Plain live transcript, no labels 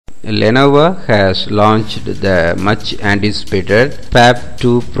Lenovo has launched the much anticipated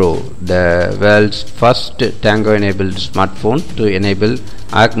PHAB2 Pro, the world's first Tango-enabled smartphone to enable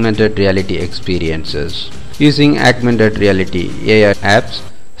augmented reality experiences. Using augmented reality AR apps,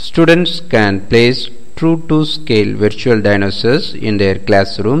 students can place true-to-scale virtual dinosaurs in their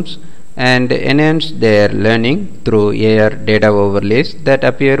classrooms and enhance their learning through AR data overlays that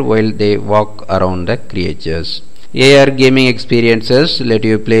appear while they walk around the creatures. AR gaming experiences let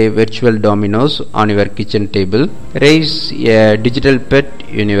you play virtual dominos on your kitchen table, raise a digital pet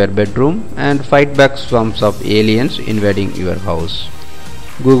in your bedroom, and fight back swarms of aliens invading your house.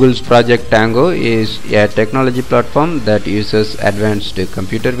 Google's Project Tango is a technology platform that uses advanced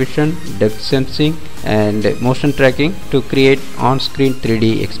computer vision, depth sensing, and motion tracking to create on-screen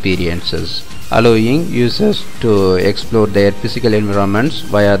 3D experiences, allowing users to explore their physical environments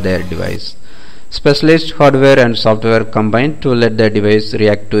via their device. Specialized hardware and software combine to let the device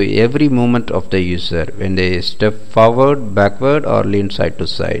react to every movement of the user when they step forward, backward, or lean side to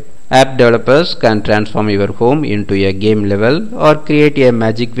side. App developers can transform your home into a game level or create a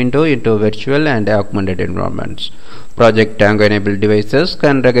magic window into virtual and augmented environments. Project Tango-enabled devices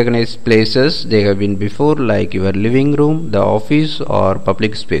can recognize places they have been before, like your living room, the office, or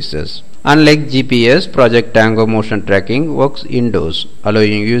public spaces. Unlike GPS, Project Tango motion tracking works indoors,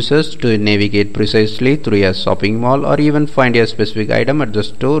 allowing users to navigate precisely through a shopping mall or even find a specific item at the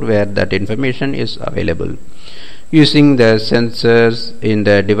store where that information is available. Using the sensors in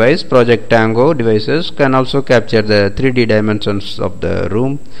the device, Project Tango devices can also capture the 3D dimensions of the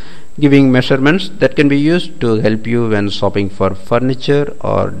room, giving measurements that can be used to help you when shopping for furniture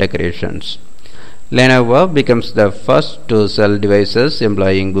or decorations. Lenovo becomes the first to sell devices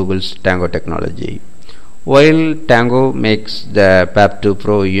employing Google's Tango technology. While Tango makes the PHAB2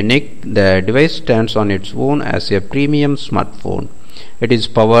 Pro unique, the device stands on its own as a premium smartphone. It is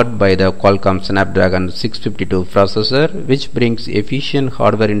powered by the Qualcomm Snapdragon 652 processor, which brings efficient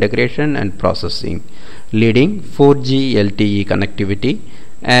hardware integration and processing, leading 4G LTE connectivity,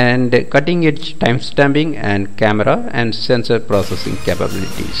 and cutting-edge timestamping and camera and sensor processing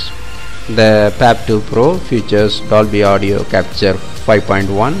capabilities. The PHAB2 Pro features Dolby Audio Capture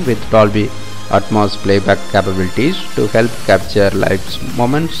 5.1 with Dolby Atmos playback capabilities to help capture live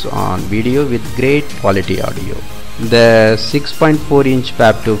moments on video with great quality audio. The 6.4-inch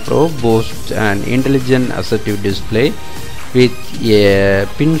PHAB2 Pro boasts an intelligent assertive display with a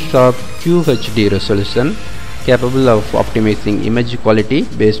pin-sharp QHD resolution capable of optimizing image quality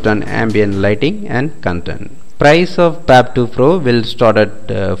based on ambient lighting and content. Price of PHAB2 Pro will start at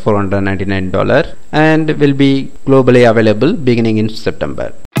 $499 and will be globally available beginning in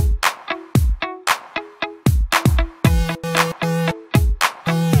September.